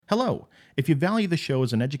Hello! If you value the show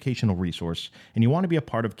as an educational resource and you want to be a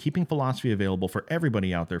part of keeping philosophy available for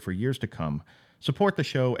everybody out there for years to come, support the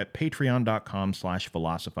show at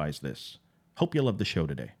patreon.com/philosophizethis. Hope you love the show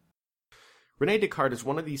today. René Descartes is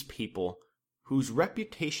one of these people whose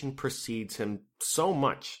reputation precedes him so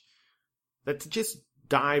much that to just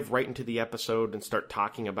dive right into the episode and start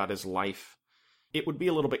talking about his life, it would be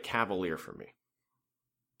a little bit cavalier for me.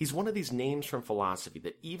 He's one of these names from philosophy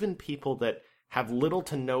that even people that have little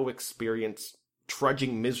to no experience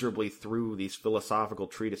trudging miserably through these philosophical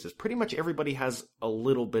treatises, pretty much everybody has a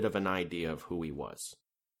little bit of an idea of who he was.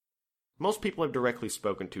 Most people I've directly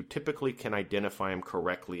spoken to typically can identify him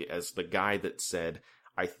correctly as the guy that said,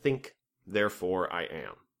 "I think, therefore I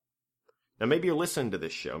am." Now maybe you're listening to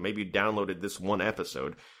this show, maybe you downloaded this one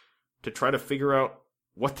episode to try to figure out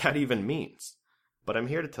what that even means. But I'm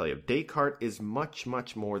here to tell you, Descartes is much,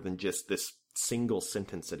 much more than just this single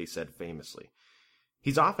sentence that he said famously.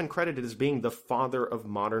 He's often credited as being the father of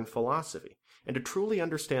modern philosophy. And to truly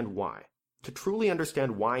understand why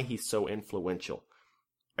he's so influential,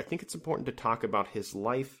 I think it's important to talk about his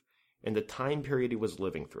life and the time period he was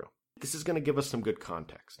living through. This is going to give us some good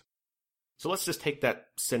context. So let's just take that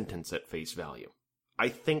sentence at face value. I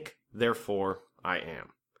think, therefore I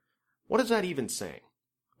am. What is that even saying?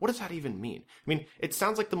 What does that even mean? I mean, it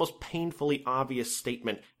sounds like the most painfully obvious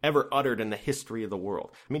statement ever uttered in the history of the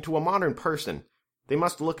world. I mean, to a modern person, they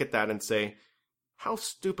must look at that and say, how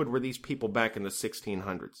stupid were these people back in the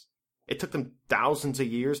 1600s? It took them thousands of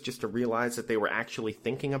years just to realize that they were actually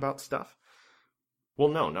thinking about stuff? Well,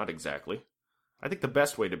 no, not exactly. I think the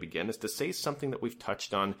best way to begin is to say something that we've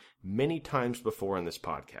touched on many times before in this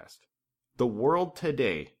podcast. The world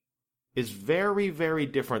today is very, very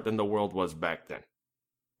different than the world was back then.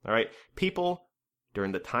 All right, people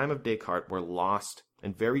during the time of Descartes were lost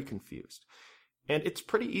and very confused. And it's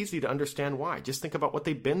pretty easy to understand why. Just think about what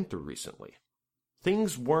they've been through recently.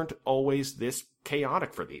 Things weren't always this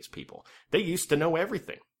chaotic for these people. They used to know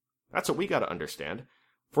everything. That's what we got to understand.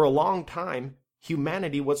 For a long time,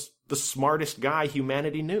 humanity was the smartest guy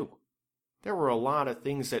humanity knew. There were a lot of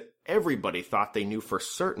things that everybody thought they knew for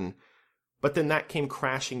certain, but then that came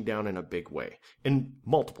crashing down in a big way, in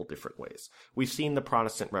multiple different ways. We've seen the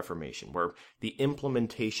Protestant Reformation, where the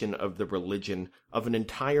implementation of the religion of an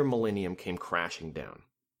entire millennium came crashing down.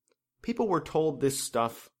 People were told this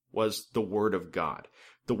stuff was the Word of God.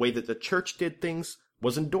 The way that the church did things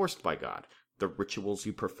was endorsed by God. The rituals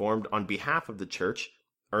you performed on behalf of the church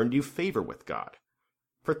earned you favor with God.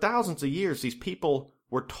 For thousands of years, these people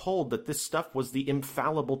were told that this stuff was the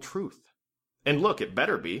infallible truth. And look, it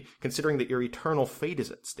better be, considering that your eternal fate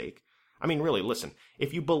is at stake. I mean, really, listen,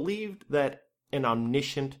 if you believed that an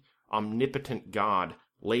omniscient, omnipotent God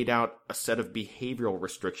laid out a set of behavioral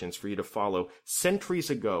restrictions for you to follow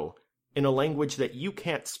centuries ago in a language that you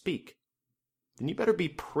can't speak, then you better be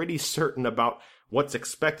pretty certain about what's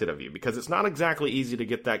expected of you, because it's not exactly easy to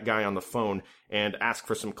get that guy on the phone and ask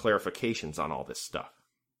for some clarifications on all this stuff.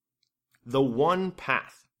 The one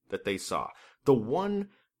path that they saw, the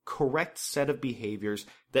one correct set of behaviors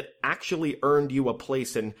that actually earned you a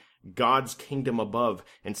place in God's kingdom above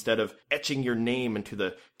instead of etching your name into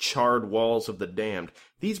the charred walls of the damned.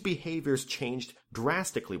 These behaviors changed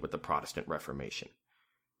drastically with the Protestant Reformation.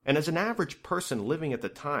 And as an average person living at the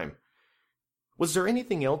time, was there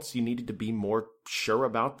anything else you needed to be more sure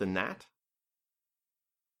about than that?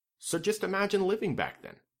 So just imagine living back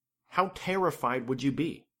then. How terrified would you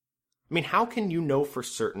be? I mean, how can you know for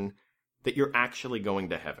certain that you're actually going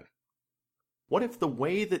to heaven? What if the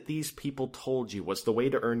way that these people told you was the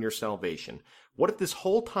way to earn your salvation? What if this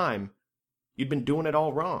whole time you'd been doing it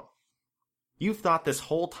all wrong? You've thought this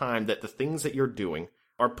whole time that the things that you're doing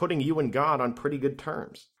are putting you and God on pretty good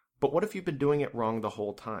terms. But what if you've been doing it wrong the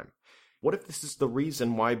whole time? What if this is the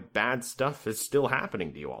reason why bad stuff is still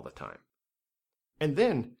happening to you all the time? And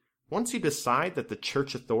then, once you decide that the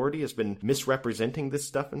church authority has been misrepresenting this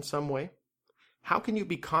stuff in some way, how can you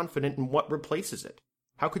be confident in what replaces it?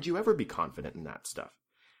 How could you ever be confident in that stuff?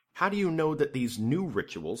 How do you know that these new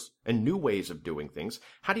rituals and new ways of doing things,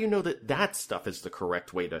 how do you know that that stuff is the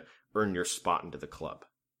correct way to earn your spot into the club?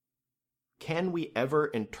 Can we ever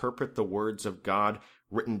interpret the words of God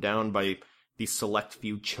written down by these select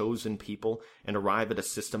few chosen people and arrive at a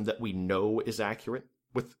system that we know is accurate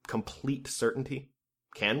with complete certainty?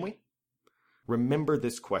 Can we? Remember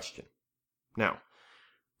this question. Now,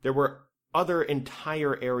 there were other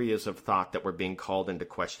entire areas of thought that were being called into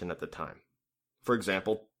question at the time. For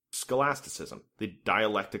example, scholasticism, the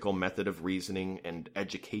dialectical method of reasoning and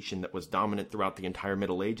education that was dominant throughout the entire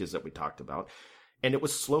Middle Ages that we talked about, and it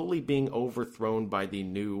was slowly being overthrown by the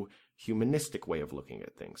new humanistic way of looking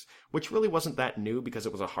at things, which really wasn't that new because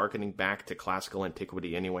it was a harkening back to classical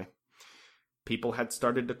antiquity anyway. People had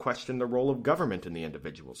started to question the role of government in the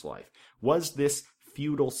individual's life. Was this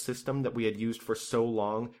feudal system that we had used for so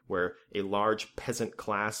long, where a large peasant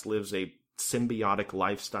class lives a symbiotic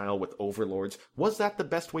lifestyle with overlords, was that the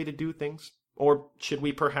best way to do things? Or should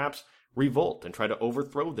we perhaps revolt and try to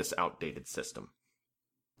overthrow this outdated system?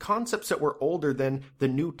 Concepts that were older than the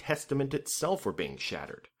New Testament itself were being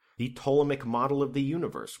shattered. The Ptolemaic model of the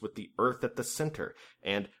universe, with the earth at the center,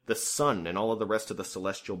 and the sun and all of the rest of the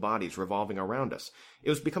celestial bodies revolving around us. It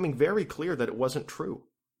was becoming very clear that it wasn't true.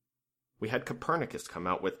 We had Copernicus come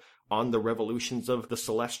out with On the Revolutions of the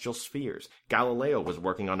Celestial Spheres. Galileo was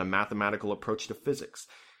working on a mathematical approach to physics.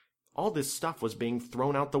 All this stuff was being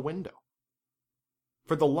thrown out the window.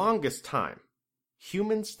 For the longest time,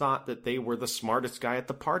 humans thought that they were the smartest guy at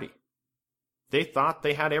the party. They thought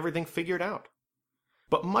they had everything figured out.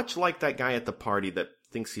 But much like that guy at the party that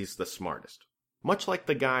thinks he's the smartest, much like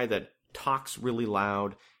the guy that talks really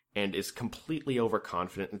loud and is completely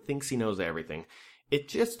overconfident and thinks he knows everything, it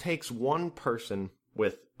just takes one person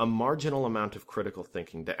with a marginal amount of critical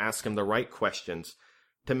thinking to ask him the right questions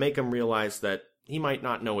to make him realize that he might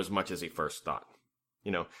not know as much as he first thought.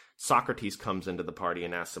 Socrates comes into the party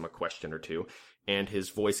and asks him a question or two, and his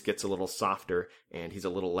voice gets a little softer, and he's a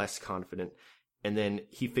little less confident, and then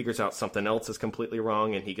he figures out something else is completely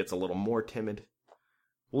wrong, and he gets a little more timid.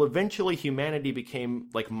 Well, eventually humanity became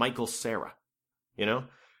like Michael Cera.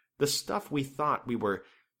 The stuff we thought we were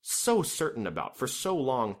so certain about for so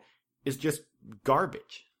long is just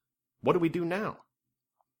garbage. What do we do now?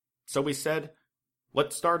 So we said,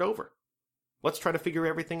 let's start over. Let's try to figure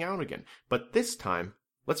everything out again. But this time,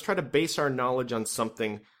 let's try to base our knowledge on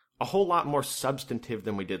something a whole lot more substantive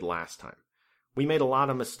than we did last time. We made a lot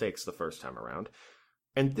of mistakes the first time around,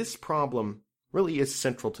 and this problem really is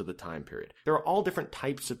central to the time period. There are all different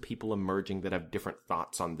types of people emerging that have different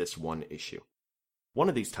thoughts on this one issue. One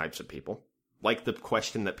of these types of people, like the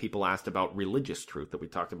question that people asked about religious truth that we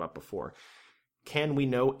talked about before, can we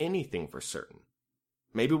know anything for certain?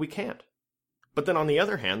 Maybe we can't. But then on the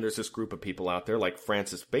other hand, there's this group of people out there like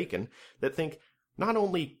Francis Bacon that think not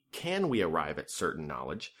only can we arrive at certain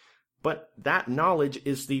knowledge, but that knowledge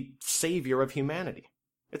is the savior of humanity.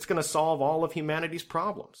 It's going to solve all of humanity's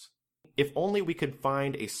problems. If only we could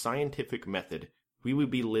find a scientific method, we would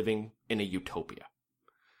be living in a utopia.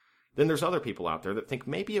 Then there's other people out there that think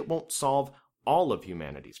maybe it won't solve all of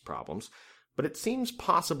humanity's problems, but it seems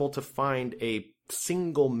possible to find a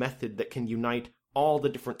single method that can unite all the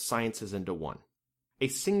different sciences into one. A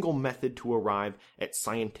single method to arrive at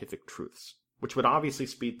scientific truths, which would obviously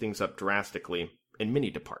speed things up drastically in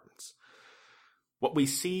many departments. What we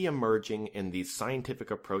see emerging in these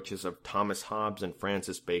scientific approaches of Thomas Hobbes and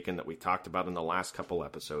Francis Bacon that we talked about in the last couple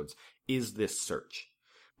episodes is this search.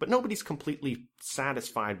 But nobody's completely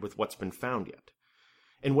satisfied with what's been found yet.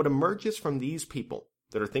 And what emerges from these people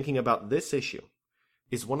that are thinking about this issue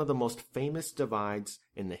is one of the most famous divides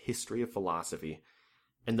in the history of philosophy,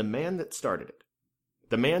 and the man that started it,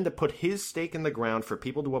 the man that put his stake in the ground for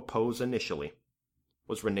people to oppose initially,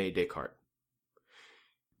 was René Descartes.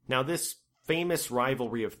 Now this famous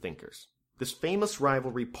rivalry of thinkers, this famous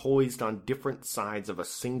rivalry poised on different sides of a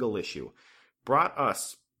single issue, brought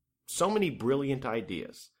us so many brilliant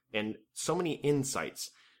ideas and so many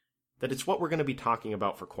insights that it's what we're going to be talking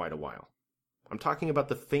about for quite a while. I'm talking about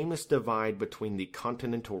the famous divide between the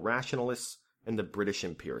continental rationalists and the British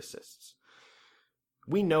empiricists.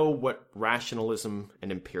 We know what rationalism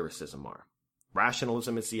and empiricism are.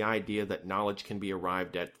 Rationalism is the idea that knowledge can be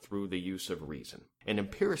arrived at through the use of reason. And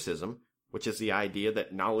empiricism, which is the idea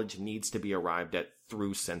that knowledge needs to be arrived at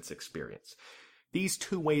through sense experience. These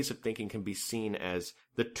two ways of thinking can be seen as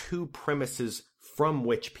the two premises from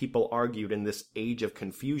which people argued in this age of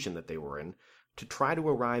confusion that they were in to try to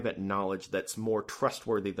arrive at knowledge that's more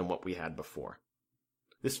trustworthy than what we had before.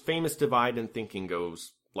 This famous divide in thinking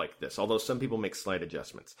goes like this, although some people make slight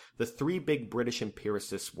adjustments. The three big British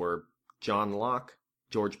empiricists were John Locke,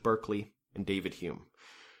 George Berkeley, and David Hume.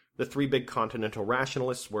 The three big continental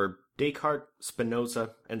rationalists were Descartes,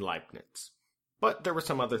 Spinoza, and Leibniz. But there were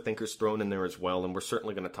some other thinkers thrown in there as well, and we're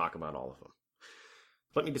certainly going to talk about all of them.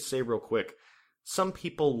 Let me just say real quick, some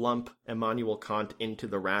people lump Immanuel Kant into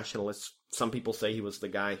the rationalists. Some people say he was the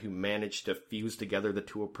guy who managed to fuse together the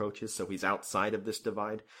two approaches, so he's outside of this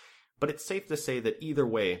divide. But it's safe to say that either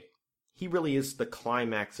way, he really is the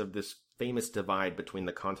climax of this famous divide between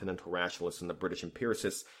the continental rationalists and the British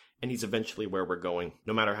empiricists, and he's eventually where we're going,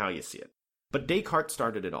 no matter how you see it. But Descartes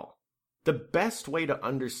started it all. The best way to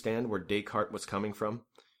understand where Descartes was coming from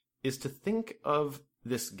is to think of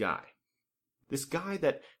this guy. This guy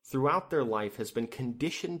that throughout their life has been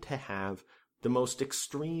conditioned to have the most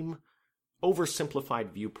extreme,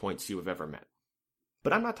 oversimplified viewpoints you have ever met.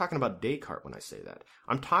 But I'm not talking about Descartes when I say that.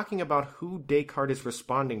 I'm talking about who Descartes is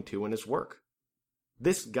responding to in his work.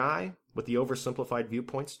 This guy with the oversimplified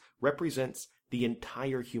viewpoints represents the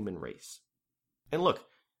entire human race. And look,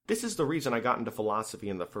 this is the reason I got into philosophy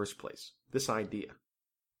in the first place, this idea.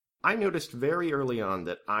 I noticed very early on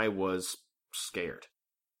that I was scared.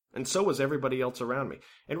 And so was everybody else around me.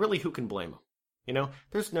 And really, who can blame them? You know,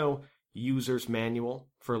 there's no user's manual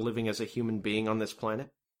for living as a human being on this planet.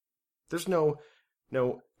 There's no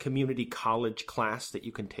community college class that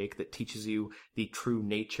you can take that teaches you the true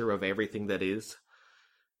nature of everything that is.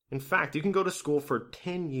 In fact, you can go to school for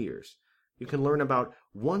 10 years. You can learn about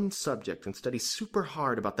one subject and study super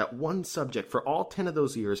hard about that one subject for all 10 of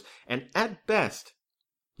those years, and at best,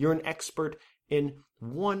 you're an expert in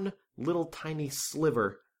one little tiny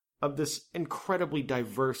sliver of this incredibly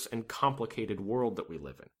diverse and complicated world that we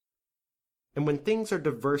live in. And when things are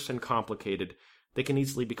diverse and complicated, they can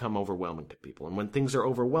easily become overwhelming to people. And when things are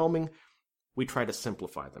overwhelming, we try to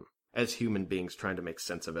simplify them, as human beings trying to make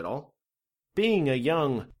sense of it all. Being a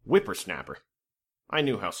young whippersnapper, I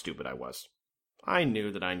knew how stupid I was. I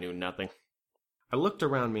knew that I knew nothing. I looked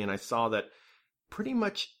around me and I saw that pretty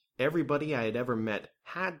much everybody I had ever met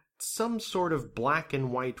had some sort of black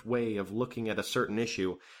and white way of looking at a certain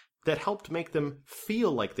issue that helped make them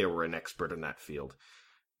feel like they were an expert in that field.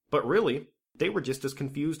 But really, they were just as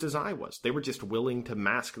confused as I was. They were just willing to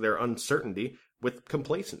mask their uncertainty with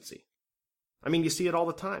complacency. I mean, you see it all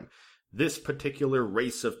the time. This particular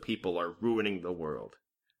race of people are ruining the world.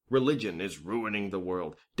 Religion is ruining the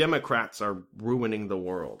world. Democrats are ruining the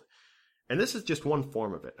world. And this is just one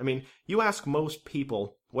form of it. I mean, you ask most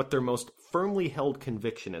people what their most firmly held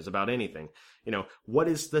conviction is about anything. You know, what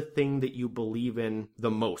is the thing that you believe in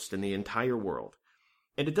the most in the entire world?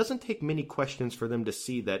 And it doesn't take many questions for them to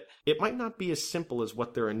see that it might not be as simple as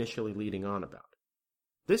what they're initially leading on about.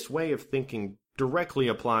 This way of thinking directly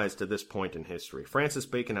applies to this point in history. Francis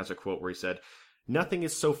Bacon has a quote where he said, "Nothing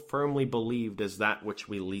is so firmly believed as that which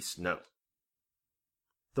we least know."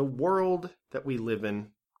 The world that we live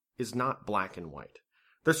in is not black and white.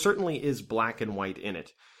 There certainly is black and white in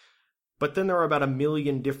it, but then there are about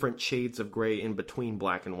 1,000,000 different shades of gray in between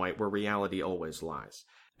black and white where reality always lies.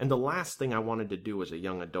 And the last thing I wanted to do as a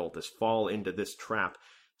young adult is fall into this trap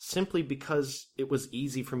simply because it was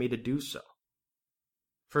easy for me to do so.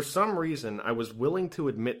 For some reason, I was willing to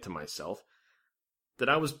admit to myself that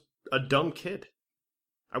I was a dumb kid.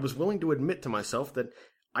 I was willing to admit to myself that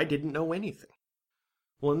I didn't know anything.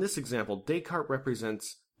 Well, in this example, Descartes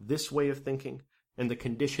represents this way of thinking, and the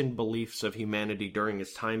conditioned beliefs of humanity during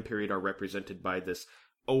his time period are represented by this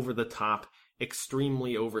over-the-top,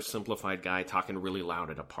 extremely oversimplified guy talking really loud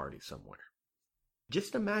at a party somewhere.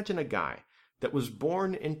 Just imagine a guy that was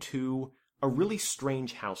born into a really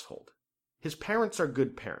strange household. His parents are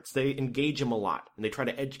good parents. They engage him a lot, and they try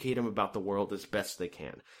to educate him about the world as best they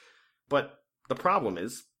can. But the problem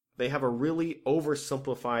is, they have a really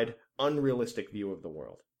oversimplified, unrealistic view of the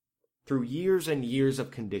world. Through years and years of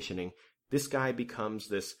conditioning, this guy becomes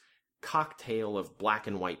this cocktail of black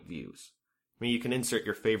and white views. I mean, you can insert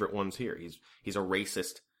your favorite ones here. He's a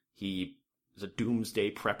racist. He is a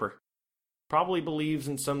doomsday prepper. Probably believes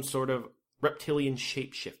in some sort of reptilian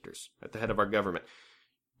shapeshifters at the head of our government.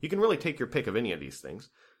 You can really take your pick of any of these things.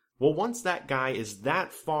 Well, once that guy is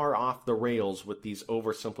that far off the rails with these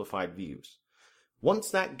oversimplified views, once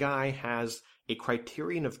that guy has a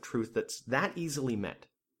criterion of truth that's that easily met,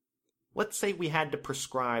 let's say we had to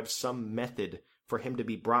prescribe some method for him to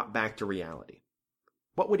be brought back to reality.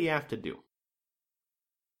 What would he have to do?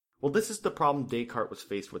 Well, this is the problem Descartes was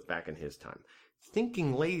faced with back in his time.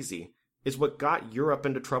 Thinking lazy is what got Europe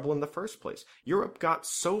into trouble in the first place. Europe got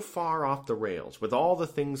so far off the rails with all the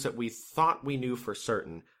things that we thought we knew for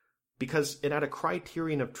certain because it had a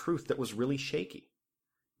criterion of truth that was really shaky.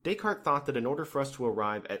 Descartes thought that in order for us to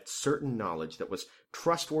arrive at certain knowledge that was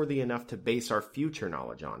trustworthy enough to base our future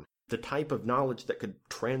knowledge on, the type of knowledge that could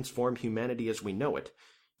transform humanity as we know it,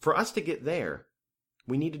 for us to get there,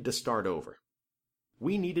 we needed to start over.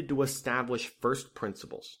 We needed to establish first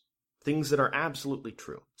principles, things that are absolutely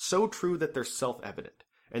true, so true that they're self-evident,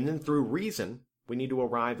 and then through reason, we need to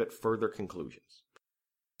arrive at further conclusions.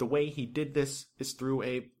 The way he did this is through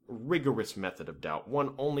a rigorous method of doubt,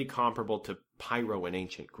 one only comparable to Pyrrho in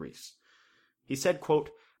ancient Greece. He said, quote,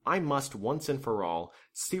 "I must once and for all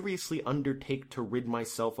seriously undertake to rid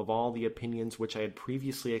myself of all the opinions which I had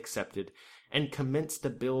previously accepted, and commence to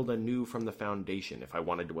build anew from the foundation if I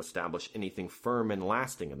wanted to establish anything firm and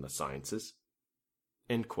lasting in the sciences."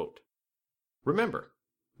 End quote. Remember,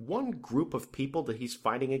 one group of people that he's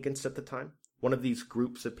fighting against at the time, one of these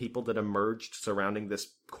groups of people that emerged surrounding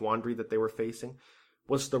this quandary that they were facing,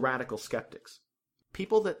 was the radical skeptics.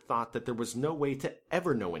 People that thought that there was no way to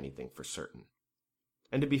ever know anything for certain.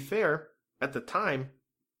 And to be fair, at the time,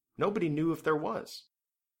 nobody knew if there was.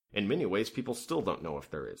 In many ways, people still don't know if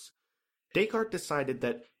there is. Descartes decided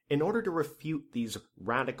that in order to refute these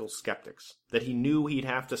radical skeptics, that he knew he'd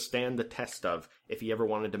have to stand the test of if he ever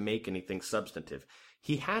wanted to make anything substantive,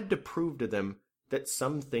 he had to prove to them that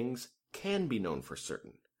some things can be known for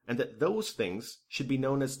certain, and that those things should be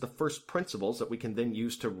known as the first principles that we can then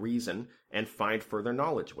use to reason and find further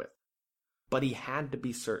knowledge with. But he had to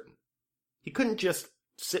be certain. He couldn't just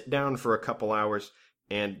sit down for a couple hours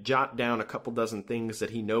and jot down a couple dozen things that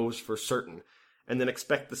he knows for certain, and then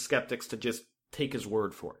expect the skeptics to just take his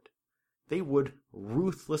word for it. They would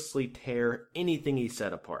ruthlessly tear anything he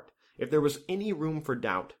said apart. If there was any room for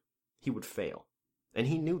doubt, he would fail. And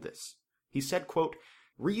he knew this. He said, quote,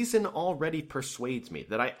 "Reason already persuades me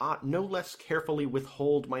that I ought no less carefully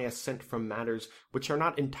withhold my assent from matters which are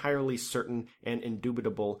not entirely certain and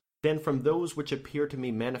indubitable than from those which appear to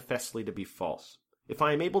me manifestly to be false. If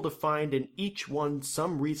I am able to find in each one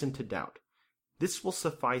some reason to doubt, this will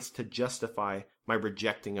suffice to justify my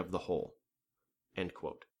rejecting of the whole." End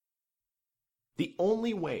quote. The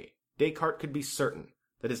only way Descartes could be certain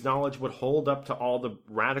that his knowledge would hold up to all the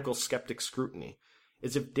radical skeptic scrutiny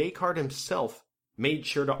is if Descartes himself made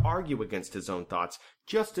sure to argue against his own thoughts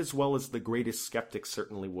just as well as the greatest skeptics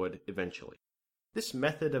certainly would eventually. This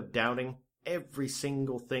method of doubting every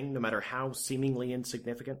single thing, no matter how seemingly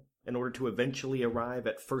insignificant, in order to eventually arrive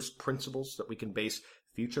at first principles that we can base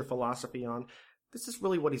future philosophy on, this is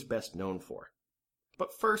really what he's best known for.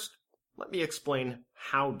 But first, let me explain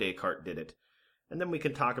how Descartes did it, and then we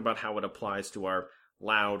can talk about how it applies to our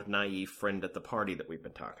loud, naive friend at the party that we've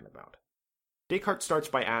been talking about. Descartes starts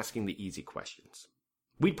by asking the easy questions.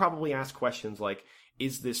 We'd probably ask questions like,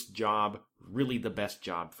 is this job really the best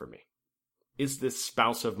job for me? Is this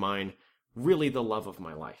spouse of mine really the love of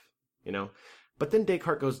my life? But then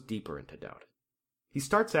Descartes goes deeper into doubt. He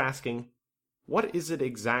starts asking, what is it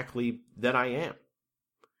exactly that I am?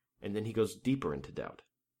 And then he goes deeper into doubt.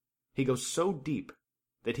 He goes so deep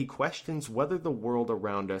that he questions whether the world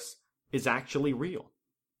around us is actually real.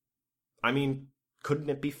 I mean, couldn't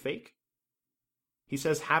it be fake? He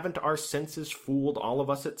says, haven't our senses fooled all of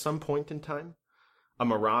us at some point in time? A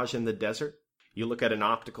mirage in the desert? You look at an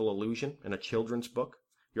optical illusion in a children's book?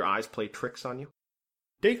 Your eyes play tricks on you?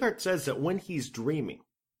 Descartes says that when he's dreaming,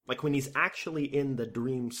 like when he's actually in the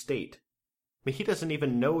dream state, he doesn't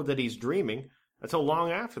even know that he's dreaming until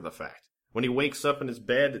long after the fact. When he wakes up in his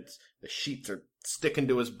bed, the sheets are sticking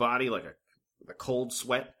to his body like a cold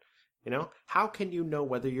sweat. How can you know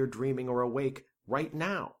whether you're dreaming or awake right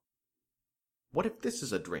now? What if this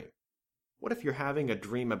is a dream? What if you're having a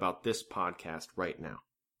dream about this podcast right now?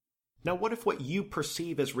 Now, what if what you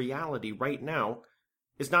perceive as reality right now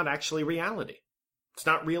is not actually reality? It's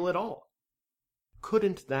not real at all.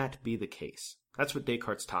 Couldn't that be the case? That's what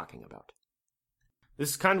Descartes' talking about.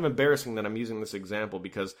 This is kind of embarrassing that I'm using this example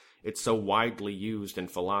because it's so widely used in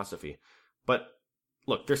philosophy. But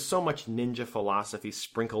look, there's so much ninja philosophy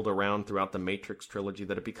sprinkled around throughout the Matrix trilogy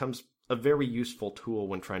that it becomes a very useful tool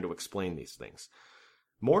when trying to explain these things.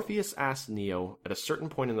 Morpheus asked Neo at a certain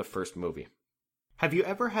point in the first movie, "Have you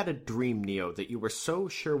ever had a dream, Neo, that you were so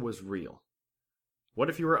sure was real? What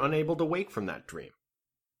if you were unable to wake from that dream?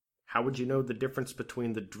 How would you know the difference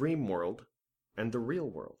between the dream world and the real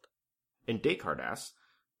world?" And Descartes asks,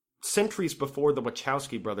 centuries before the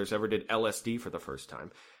Wachowski brothers ever did LSD for the first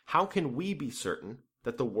time, how can we be certain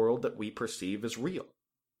that the world that we perceive is real?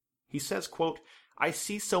 He says, quote, "I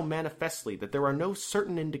see so manifestly that there are no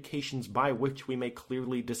certain indications by which we may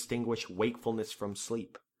clearly distinguish wakefulness from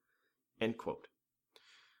sleep." End quote.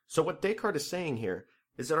 So what Descartes is saying here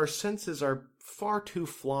is that our senses are far too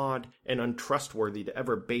flawed and untrustworthy to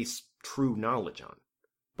ever base true knowledge on.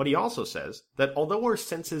 But he also says that although our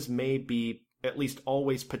senses may be at least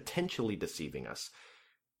always potentially deceiving us,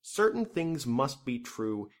 certain things must be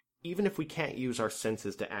true even if we can't use our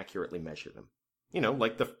senses to accurately measure them.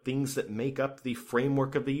 Like the things that make up the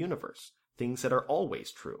framework of the universe, things that are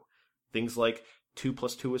always true. Things like 2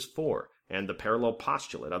 + 2 is 4, and the parallel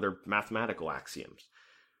postulate, other mathematical axioms.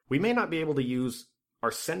 We may not be able to use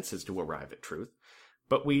our senses to arrive at truth,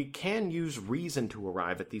 but we can use reason to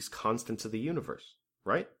arrive at these constants of the universe,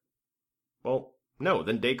 right? Well, no,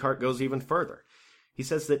 then Descartes goes even further. He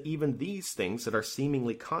says that even these things that are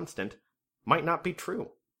seemingly constant might not be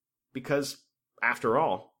true, because, after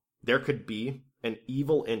all, there could be an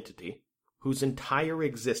evil entity whose entire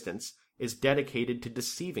existence is dedicated to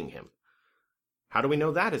deceiving him. How do we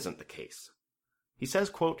know that isn't the case? He says,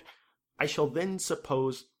 quote, "I shall then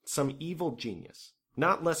suppose some evil genius,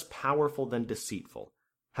 not less powerful than deceitful,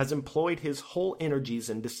 has employed his whole energies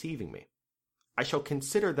in deceiving me. I shall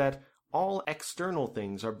consider that all external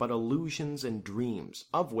things are but illusions and dreams,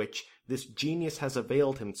 of which this genius has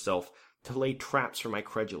availed himself to lay traps for my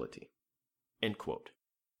credulity." End quote.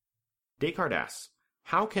 Descartes asks,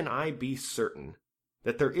 how can I be certain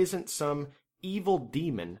that there isn't some evil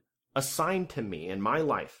demon assigned to me in my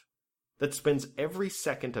life that spends every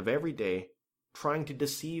second of every day trying to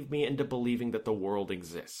deceive me into believing that the world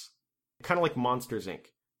exists? Kind of like Monsters, Inc.,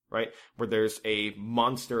 right? Where there's a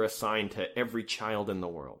monster assigned to every child in the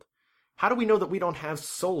world. How do we know that we don't have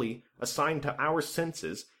Sully assigned to our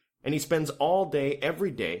senses, and he spends all day,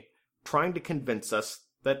 every day, trying to convince us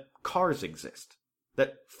that cars exist,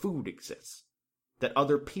 that food exists, that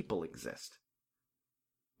other people exist?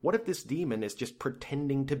 What if this demon is just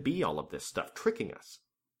pretending to be all of this stuff, tricking us?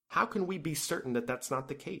 How can we be certain that that's not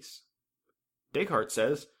the case? Descartes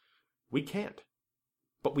says, we can't.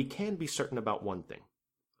 But we can be certain about one thing,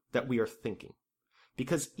 that we are thinking.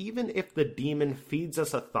 Because even if the demon feeds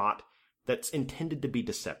us a thought that's intended to be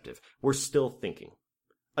deceptive, we're still thinking.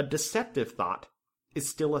 A deceptive thought is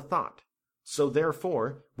still a thought. So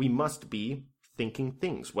therefore, we must be thinking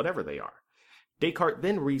things, whatever they are. Descartes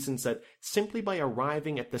then reasons that simply by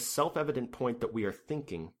arriving at the self-evident point that we are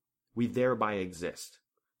thinking, we thereby exist.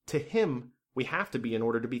 To him, we have to be in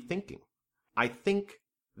order to be thinking. I think,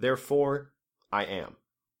 therefore, I am.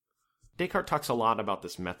 Descartes talks a lot about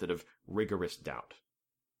this method of rigorous doubt.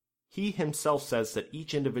 He himself says that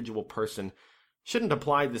each individual person shouldn't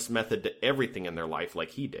apply this method to everything in their life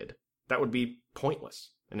like he did. That would be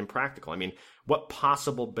pointless and impractical. I mean, what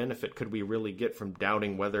possible benefit could we really get from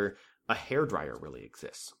doubting whether a hairdryer really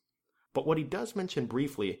exists? But what he does mention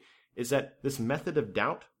briefly is that this method of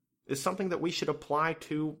doubt is something that we should apply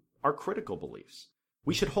to our critical beliefs.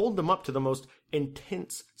 We should hold them up to the most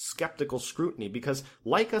intense skeptical scrutiny because,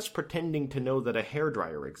 like us pretending to know that a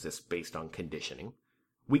hairdryer exists based on conditioning,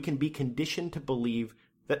 we can be conditioned to believe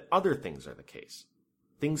that other things are the case.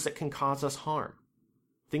 Things that can cause us harm.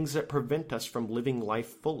 Things that prevent us from living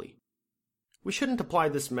life fully. We shouldn't apply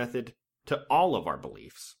this method to all of our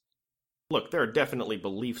beliefs. Look, there are definitely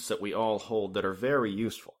beliefs that we all hold that are very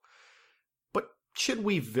useful. But should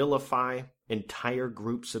we vilify entire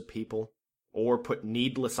groups of people or put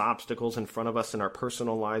needless obstacles in front of us in our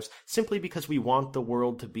personal lives simply because we want the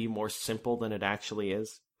world to be more simple than it actually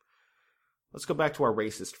is? Let's go back to our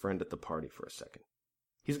racist friend at the party for a second.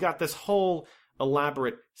 He's got this whole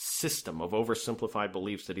elaborate system of oversimplified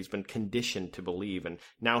beliefs that he's been conditioned to believe, and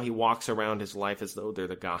now he walks around his life as though they're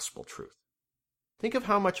the gospel truth. Think of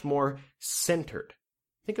how much more centered,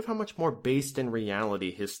 think of how much more based in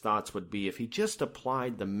reality his thoughts would be if he just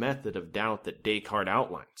applied the method of doubt that Descartes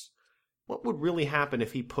outlines. What would really happen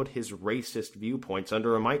if he put his racist viewpoints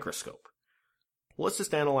under a microscope? Let's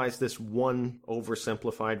just analyze this one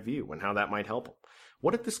oversimplified view and how that might help him.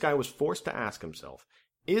 What if this guy was forced to ask himself,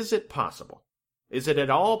 is it possible, is it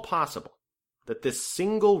at all possible, that this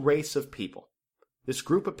single race of people, this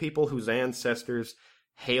group of people whose ancestors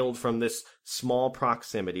hailed from this small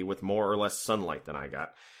proximity with more or less sunlight than I got,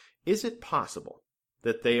 is it possible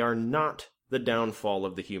that they are not the downfall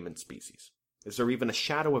of the human species? Is there even a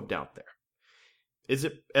shadow of doubt there? Is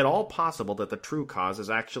it at all possible that the true cause is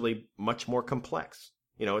actually much more complex?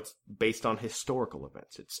 It's based on historical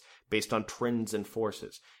events. It's based on trends and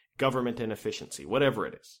forces, government inefficiency, whatever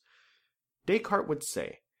it is. Descartes would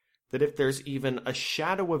say that if there's even a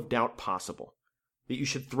shadow of doubt possible, that you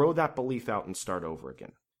should throw that belief out and start over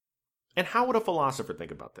again. And how would a philosopher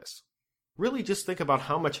think about this? Really just think about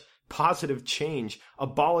how much positive change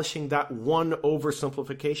abolishing that one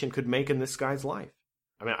oversimplification could make in this guy's life.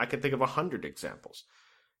 I mean, I can think of 100 examples.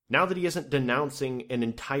 Now that he isn't denouncing an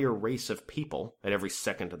entire race of people at every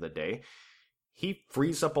second of the day, he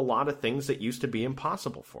frees up a lot of things that used to be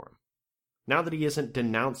impossible for him. Now that he isn't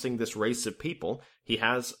denouncing this race of people, he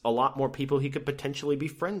has a lot more people he could potentially be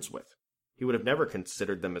friends with. He would have never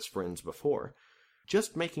considered them as friends before.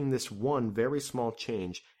 Just making this one very small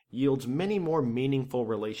change yields many more meaningful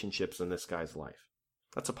relationships in this guy's life.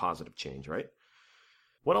 That's a positive change, right?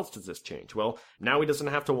 What else does this change? Well, now he doesn't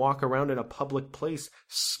have to walk around in a public place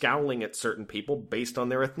scowling at certain people based on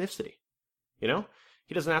their ethnicity. He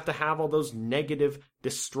doesn't have to have all those negative,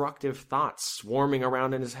 destructive thoughts swarming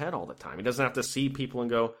around in his head all the time. He doesn't have to see people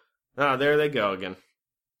and go, there they go again.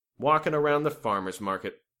 Walking around the farmer's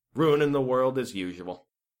market, ruining the world as usual.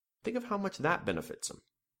 Think of how much that benefits him.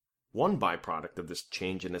 One byproduct of this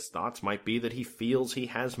change in his thoughts might be that he feels he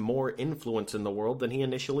has more influence in the world than he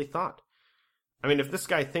initially thought. I mean, if this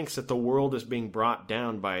guy thinks that the world is being brought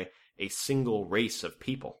down by a single race of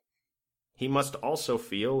people, he must also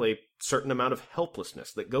feel a certain amount of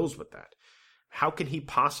helplessness that goes with that. How can he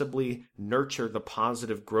possibly nurture the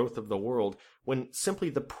positive growth of the world when simply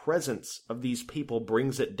the presence of these people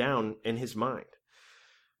brings it down in his mind?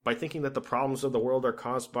 By thinking that the problems of the world are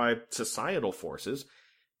caused by societal forces,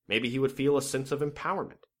 maybe he would feel a sense of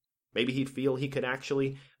empowerment. Maybe he'd feel he could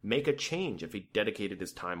actually make a change if he dedicated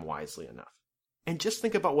his time wisely enough. And just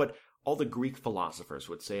think about what all the Greek philosophers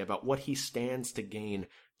would say about what he stands to gain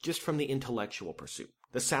just from the intellectual pursuit,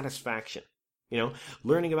 the satisfaction.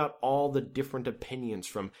 Learning about all the different opinions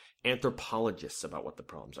from anthropologists about what the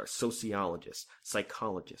problems are, sociologists,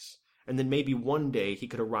 psychologists. And then maybe one day he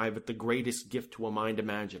could arrive at the greatest gift to a mind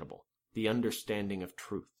imaginable, the understanding of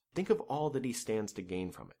truth. Think of all that he stands to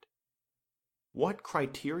gain from it. What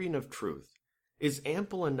criterion of truth is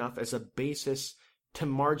ample enough as a basis to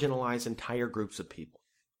marginalize entire groups of people?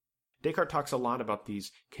 Descartes talks a lot about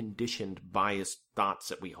these conditioned, biased thoughts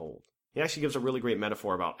that we hold. He actually gives a really great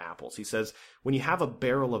metaphor about apples. He says, when you have a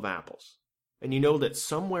barrel of apples, and you know that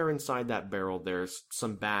somewhere inside that barrel there's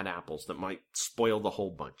some bad apples that might spoil the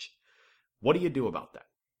whole bunch, what do you do about that?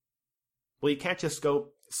 Well, you can't just go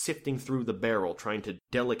sifting through the barrel trying to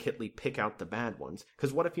delicately pick out the bad ones,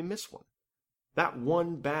 because what if you miss one? That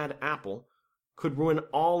one bad apple could ruin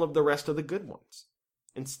all of the rest of the good ones.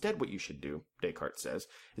 Instead, what you should do, Descartes says,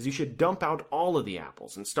 is you should dump out all of the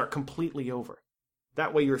apples and start completely over.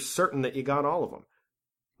 That way you're certain that you got all of them.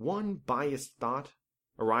 One biased thought,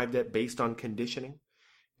 arrived at based on conditioning,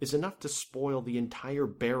 is enough to spoil the entire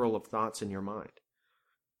barrel of thoughts in your mind.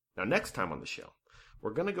 Now, next time on the show,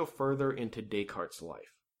 we're going to go further into Descartes'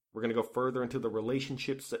 life. We're going to go further into the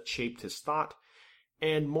relationships that shaped his thought,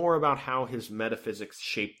 and more about how his metaphysics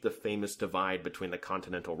shaped the famous divide between the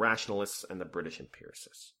continental rationalists and the British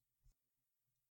empiricists.